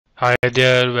Hi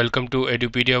there, welcome to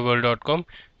edupediaworld.com.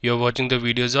 You're watching the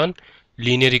videos on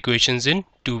linear equations in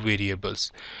two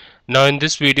variables. Now in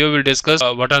this video we'll discuss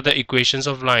what are the equations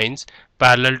of lines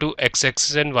parallel to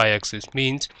x-axis and y-axis.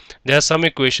 Means there are some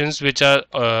equations which are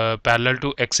parallel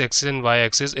to x-axis and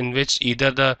y-axis, in which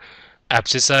either the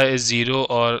abscissa is 0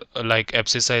 or like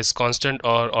abscissa is constant,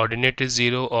 or ordinate is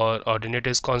 0 or ordinate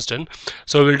is constant.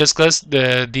 So we'll discuss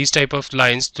these type of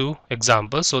lines through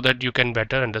examples so that you can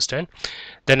better understand.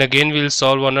 Then again we'll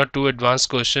solve one or two advanced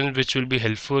questions which will be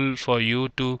helpful for you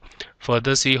to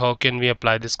further see how can we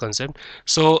apply this concept.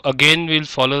 So again we'll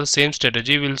follow the same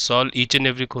strategy. We'll solve each and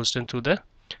every question through the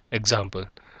example.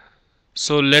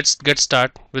 So let's get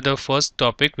started with the first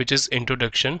topic, which is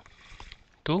introduction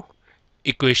to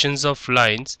equations of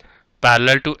lines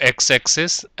parallel to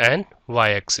x-axis and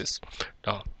y-axis.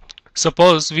 Now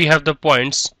suppose we have the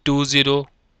points 2 0,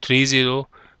 3 0,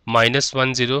 minus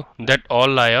 1 0 that all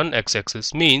lie on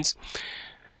x-axis. Means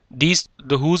these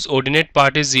whose ordinate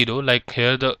part is 0, like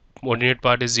here the ordinate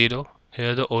part is 0,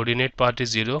 here the ordinate part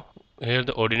is 0, here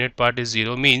the ordinate part is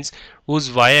 0, means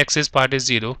whose y-axis part is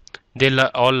 0, they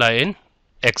all lie in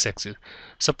x-axis.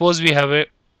 Suppose we have a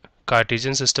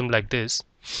Cartesian system like this.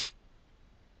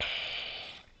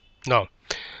 Now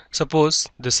suppose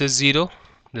this is 0,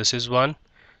 this is 1,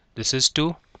 this is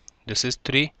 2, this is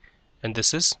 3, and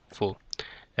this is 4,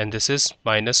 and this is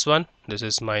minus 1, this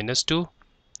is minus 2,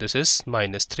 this is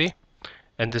minus 3,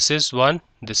 and this is 1,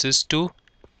 this is 2,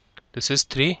 this is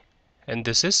 3, and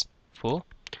this is 4,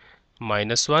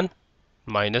 minus 1,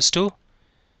 minus 2,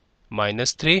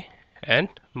 minus 3, and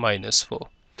minus 4.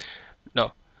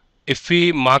 Now if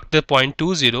we mark the point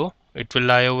 2 0, it will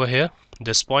lie over here,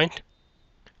 this point.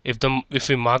 If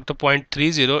we mark the point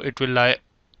 3 0, it will lie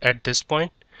at this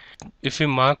point. If we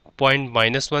mark point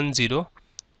minus 1 0,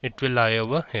 it will lie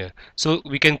over here. So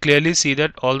we can clearly see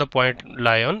that all the points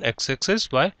lie on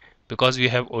x-axis. Why? Because we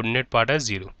have ordinate part as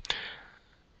 0.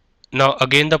 Now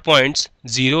again the points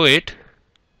 0 8,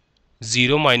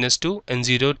 0 minus 2, and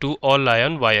 0 2 all lie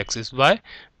on y-axis. Why?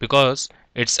 Because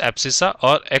its abscissa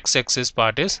or x-axis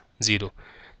part is 0.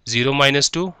 0 minus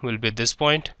 2 will be this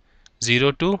point,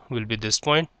 0 2 will be this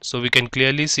point. So we can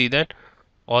clearly see that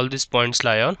all these points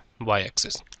lie on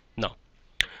y-axis.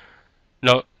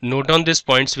 Now note down these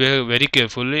points very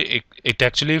carefully. It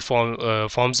actually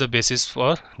forms the basis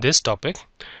for this topic.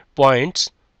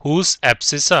 Points whose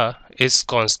abscissa is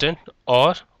constant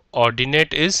or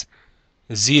ordinate is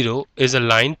 0 is a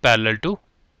line parallel to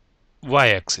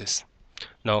y-axis.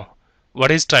 Now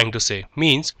what is trying to say?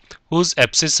 Means whose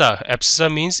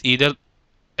abscissa means either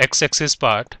x-axis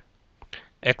part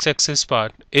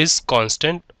is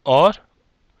constant or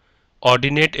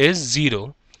ordinate is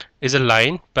 0 is a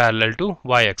line parallel to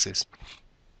y-axis.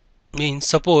 Means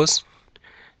suppose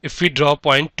if we draw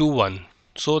point 2 1,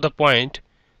 so the point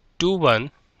 2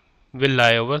 1 will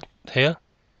lie over here.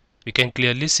 We can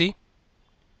clearly see.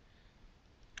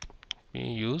 We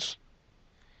use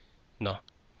now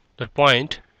the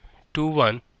point 2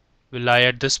 1 will lie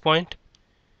at this point.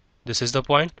 This is the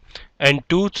point, and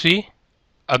 2 3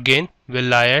 again will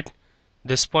lie at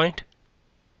this point.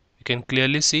 You can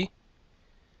clearly see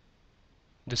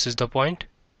this is the point,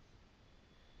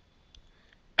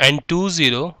 and 2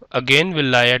 0 again will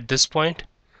lie at this point.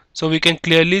 So we can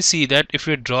clearly see that if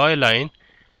we draw a line,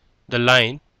 the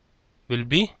line will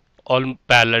be all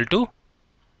parallel to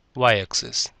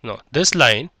y-axis. Now this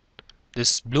line,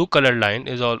 this blue colored line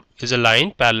is a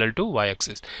line parallel to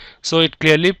y-axis. So it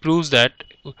clearly proves that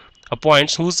a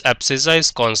point whose abscissa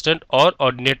is constant or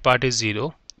ordinate part is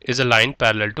 0 is a line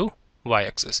parallel to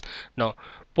y-axis. Now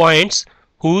points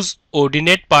whose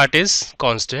ordinate part is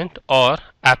constant or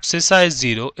abscissa is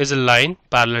 0 is a line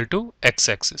parallel to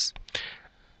x-axis.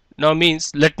 Now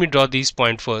means let me draw these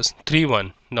points first. 3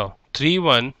 1. Now 3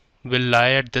 1 will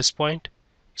lie at this point.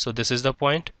 So this is the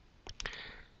point.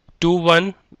 2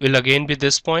 1 will again be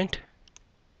this point.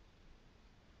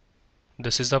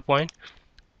 This is the point.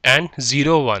 And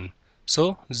 0 1.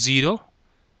 So 0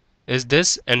 is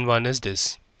this and 1 is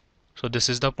this. So this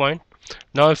is the point.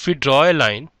 Now if we draw a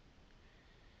line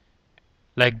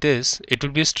like this, it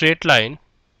will be a straight line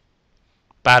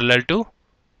parallel to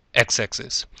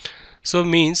x-axis. So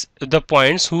means the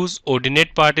points whose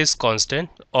ordinate part is constant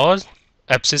or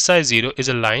abscissa is 0 is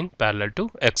a line parallel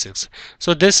to x-axis.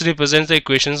 So this represents the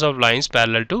equations of lines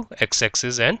parallel to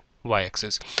x-axis and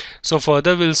y-axis. So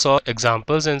further we'll solve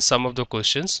examples and some of the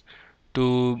questions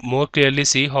to more clearly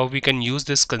see how we can use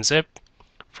this concept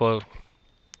for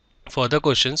further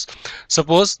questions.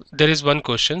 Suppose there is one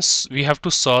question. We have to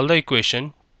solve the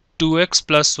equation 2x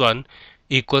plus 1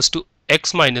 equals to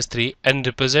x minus 3 and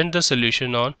represent the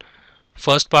solution on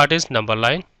first part is number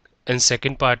line and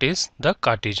second part is the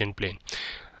Cartesian plane.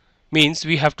 Means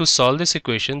we have to solve this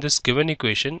equation, this given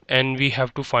equation, and we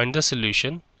have to find the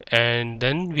solution, and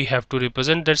then we have to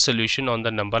represent that solution on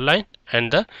the number line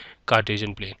and the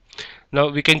Cartesian plane. Now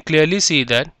we can clearly see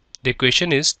that the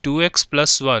equation is 2x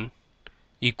plus 1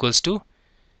 equals to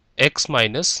x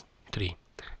minus 3.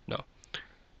 Now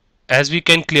as we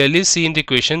can clearly see in the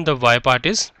equation, the y part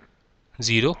is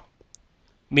 0,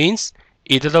 means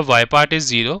either the y part is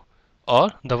 0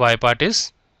 or the y part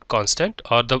is constant,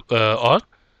 or the or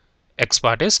x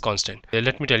part is constant.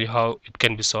 Let me tell you how it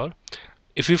can be solved.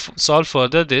 If we solve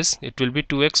further this, it will be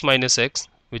 2x minus x,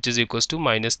 which is equals to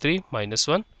minus 3 minus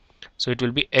 1. So it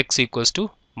will be x equals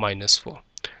to minus 4.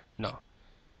 Now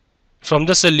from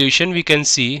the solution we can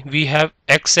see we have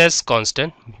x as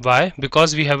constant. Why?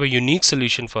 Because we have a unique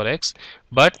solution for x,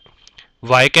 but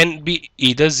y can be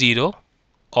either 0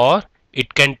 or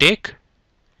it can take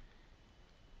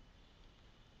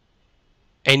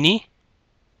any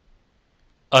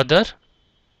other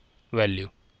value.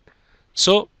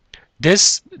 So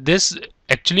this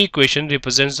actually equation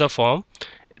represents the form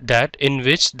that in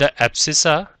which the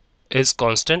abscissa is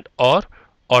constant or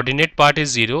ordinate part is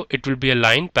 0. It will be a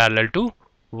line parallel to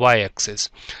y-axis.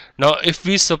 Now if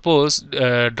we suppose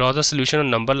draw the solution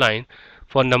on number line,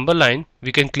 for number line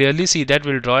we can clearly see that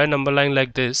we'll draw a number line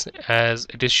like this as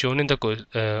it is shown in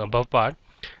the above part,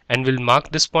 and we'll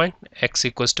mark this point x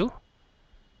equals to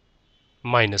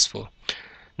minus 4.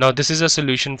 Now this is a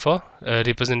solution for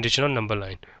representation on number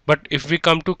line. But if we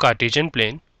come to Cartesian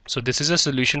plane, so this is a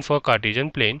solution for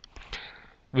Cartesian plane.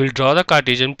 We'll draw the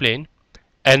Cartesian plane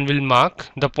and we'll mark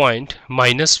the point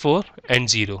minus 4 and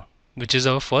 0, which is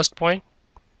our first point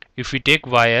if we take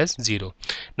y as 0.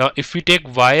 Now if we take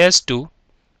y as 2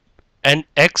 and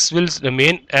x will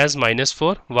remain as minus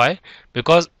 4. Why?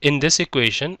 Because in this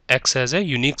equation x has a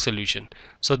unique solution.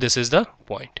 So this is the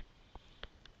point.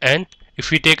 And if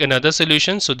we take another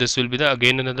solution, so this will be the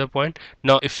again another point.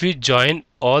 Now if we join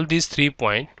all these 3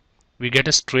 points, we get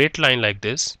a straight line like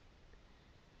this,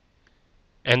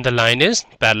 and the line is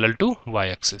parallel to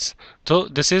y-axis. So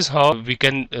this is how we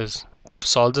can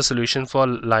solve the solution for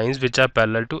lines which are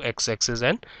parallel to x-axis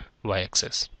and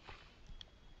y-axis.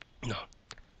 Now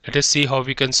let us see how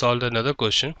we can solve another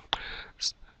question.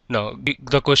 Now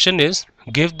the question is,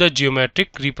 give the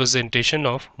geometric representation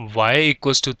of y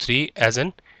equals to 3 as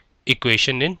an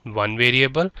equation in one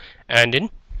variable and in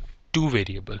two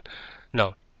variable.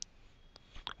 Now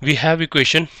we have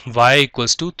equation y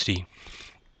equals to 3.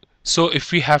 So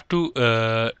if we have to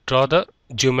draw the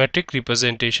geometric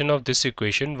representation of this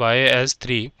equation y as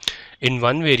 3 in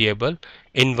one variable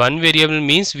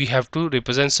means we have to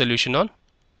represent solution on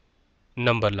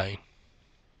number line.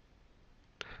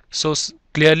 So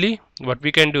clearly what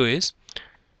we can do is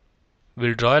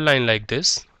we'll draw a line like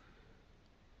this,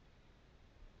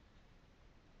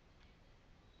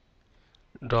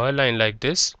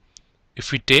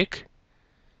 If we take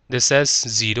this as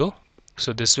 0,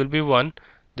 so this will be 1,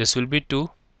 this will be 2,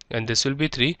 and this will be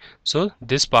 3. So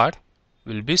this part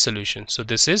will be solution. So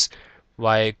this is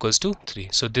y equals to 3.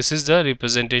 So this is the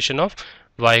representation of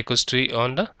y equals 3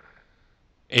 on the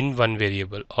in one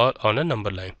variable or on a number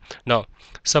line. Now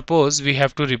suppose we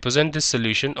have to represent this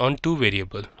solution on two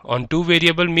variable. On two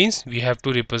variable means we have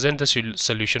to represent the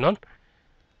solution on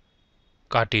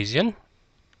Cartesian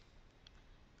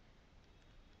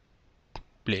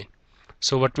plane.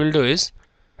 So what we'll do is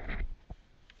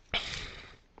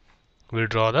we'll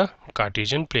draw the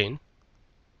Cartesian plane.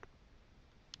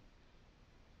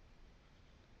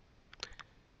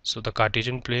 So the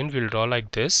Cartesian plane will draw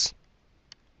like this.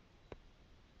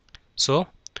 So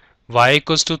y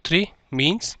equals to 3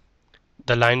 means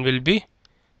the line will be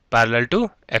parallel to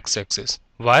x-axis.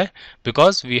 Why?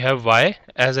 Because we have y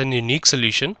as a unique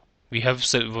solution. We have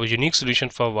a unique solution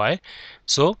for y.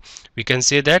 So we can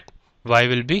say that y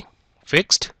will be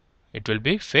fixed. It will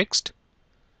be fixed,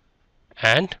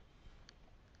 and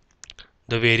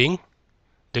the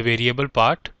variable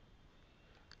part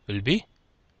will be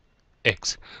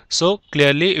x. So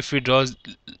clearly if we draw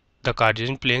the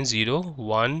Cartesian plane 0,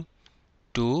 1,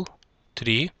 2,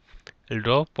 3, we'll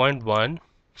draw point 1,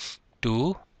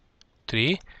 2,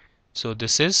 3. So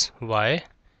this is y,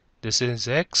 this is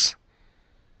x,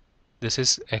 this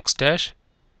is x dash,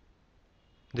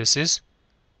 this is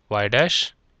y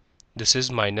dash, this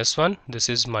is minus 1, this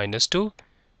is minus 2,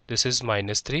 this is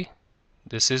minus 3,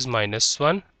 this is minus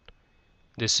 1,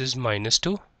 this is minus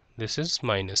 2, this is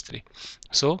minus 3.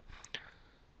 So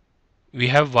we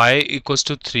have y equals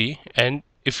to 3, and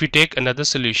if we take another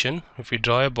solution, if we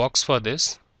draw a box for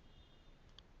this,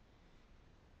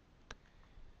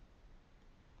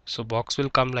 so box will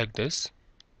come like this.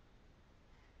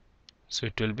 so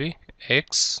it will be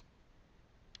x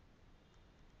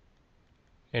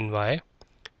and y.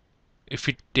 If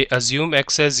we assume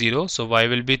x as 0, so y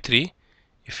will be 3.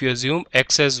 If you assume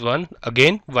x as 1,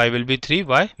 again y will be 3.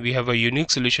 Why? We have a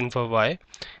unique solution for y.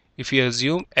 If you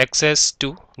assume x as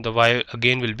 2, the y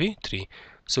again will be 3.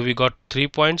 So we got 3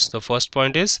 points. The first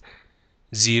point is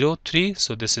 0, 3.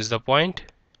 So this is the point.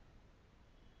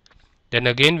 Then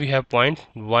again we have point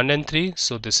 1 and 3.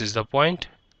 So this is the point.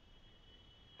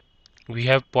 We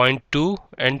have point 2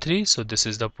 and 3. So this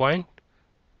is the point.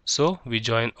 So we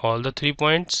join all the 3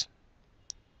 points.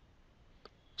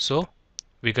 So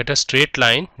we get a straight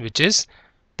line which is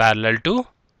parallel to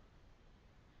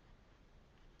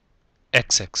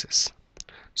x-axis.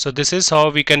 So this is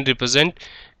how we can represent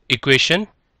equation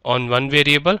on one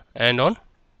variable and on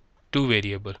two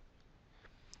variable.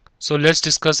 So let's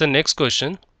discuss the next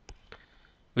question,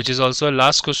 which is also a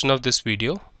last question of this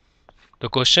video. The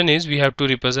question is, we have to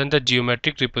represent the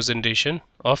geometric representation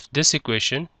of this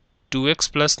equation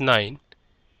 2x plus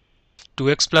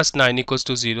 9 equals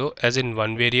to 0 as in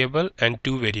one variable and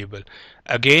two variable.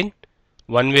 Again,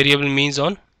 one variable means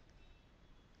on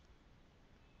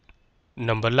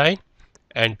number line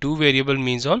and two variable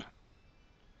means on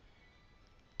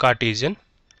Cartesian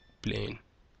plane.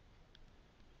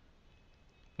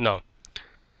 Now,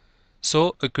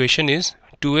 so equation is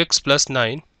 2x plus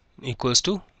 9 equals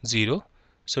to 0.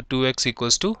 So 2x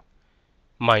equals to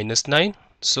minus 9.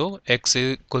 So x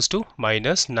equals to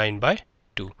minus 9 by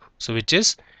 2. So which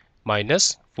is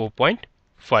minus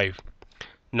 4.5.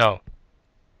 Now,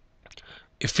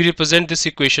 if we represent this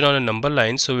equation on a number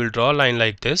line, so we'll draw a line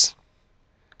like this.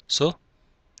 So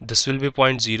this will be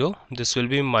point 0, this will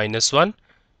be minus 1,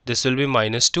 this will be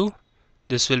minus 2,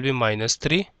 this will be minus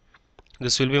 3,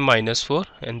 this will be minus 4,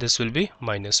 and this will be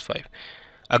minus 5.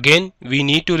 Again, we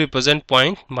need to represent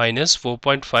point minus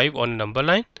 4.5 on a number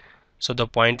line. So the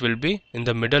point will be in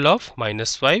the middle of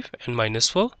minus 5 and minus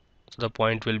 4. So the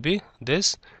point will be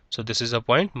this. So this is a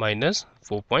point minus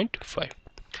 4.5.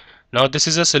 Now this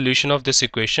is a solution of this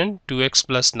equation 2x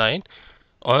plus 9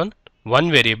 on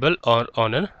one variable or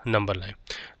on a number line.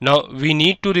 Now we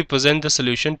need to represent the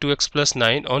solution 2x plus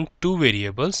 9 on two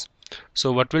variables.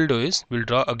 So what we'll do is we'll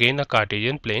draw again a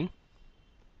Cartesian plane.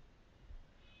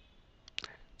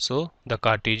 So the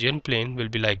Cartesian plane will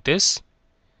be like this.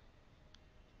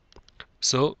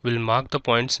 So we'll mark the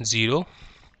points 0,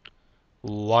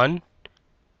 1,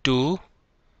 2,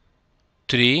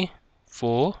 3,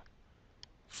 4,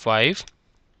 5.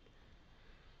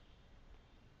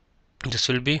 This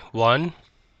will be 1,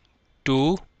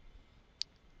 2,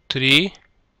 3,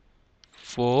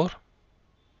 4,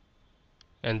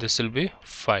 and this will be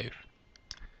 5.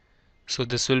 So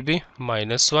this will be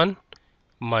minus 1,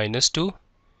 minus 2,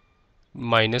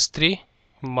 minus 3,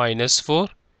 minus 4,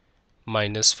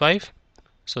 minus 5.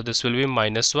 So this will be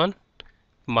minus 1,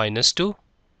 minus 2,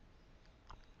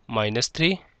 minus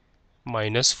 3,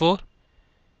 minus 4,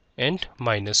 and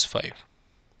minus 5.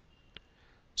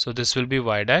 So this will be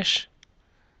y dash,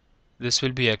 this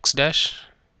will be x dash,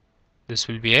 this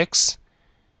will be x,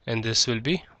 and this will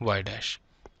be y dash.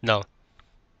 Now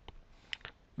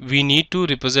we need to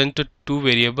represent the two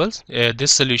variables.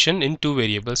 This solution in two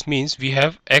variables means we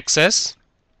have x as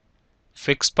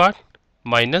fixed part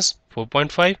minus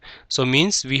 4.5. So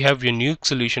means we have unique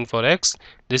solution for x.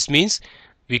 This means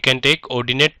we can take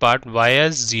ordinate part y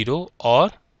as 0 or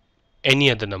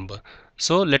any other number.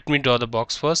 So let me draw the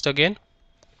box first again.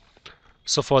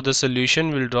 So for the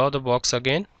solution we'll draw the box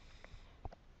again.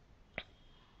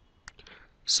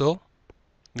 So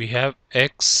we have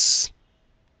x,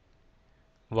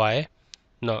 y.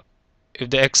 Now if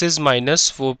the x is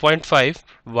minus 4.5,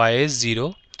 y is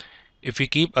 0. If we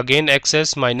keep again x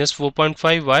as minus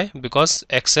 4.5, why? Because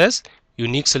x as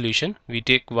unique solution, we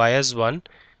take y as 1,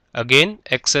 again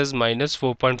x as minus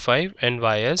 4.5 and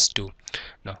y as 2.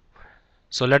 Now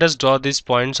so let us draw these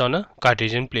points on a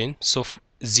Cartesian plane. So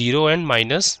 0 and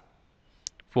minus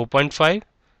 4.5,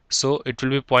 so it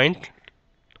will be point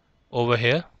over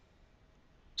here.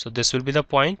 So this will be the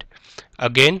point.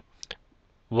 Again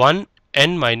 1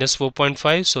 and minus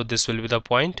 4.5, so this will be the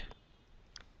point.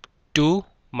 2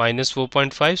 minus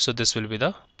 4.5, so this will be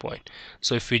the point.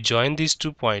 So if we join these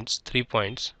 2 points, 3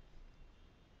 points,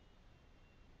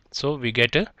 so we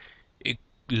get a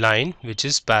line which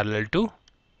is parallel to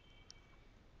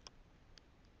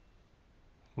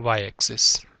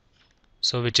y-axis.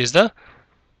 So which is the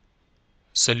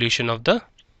solution of the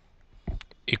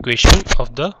equation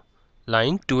of the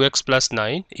line 2x plus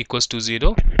 9 equals to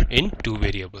 0 in two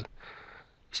variable.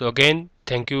 So again,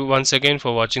 thank you once again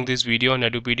for watching this video on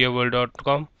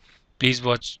edupediaworld.com. Please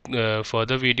watch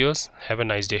further videos. Have a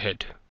nice day ahead.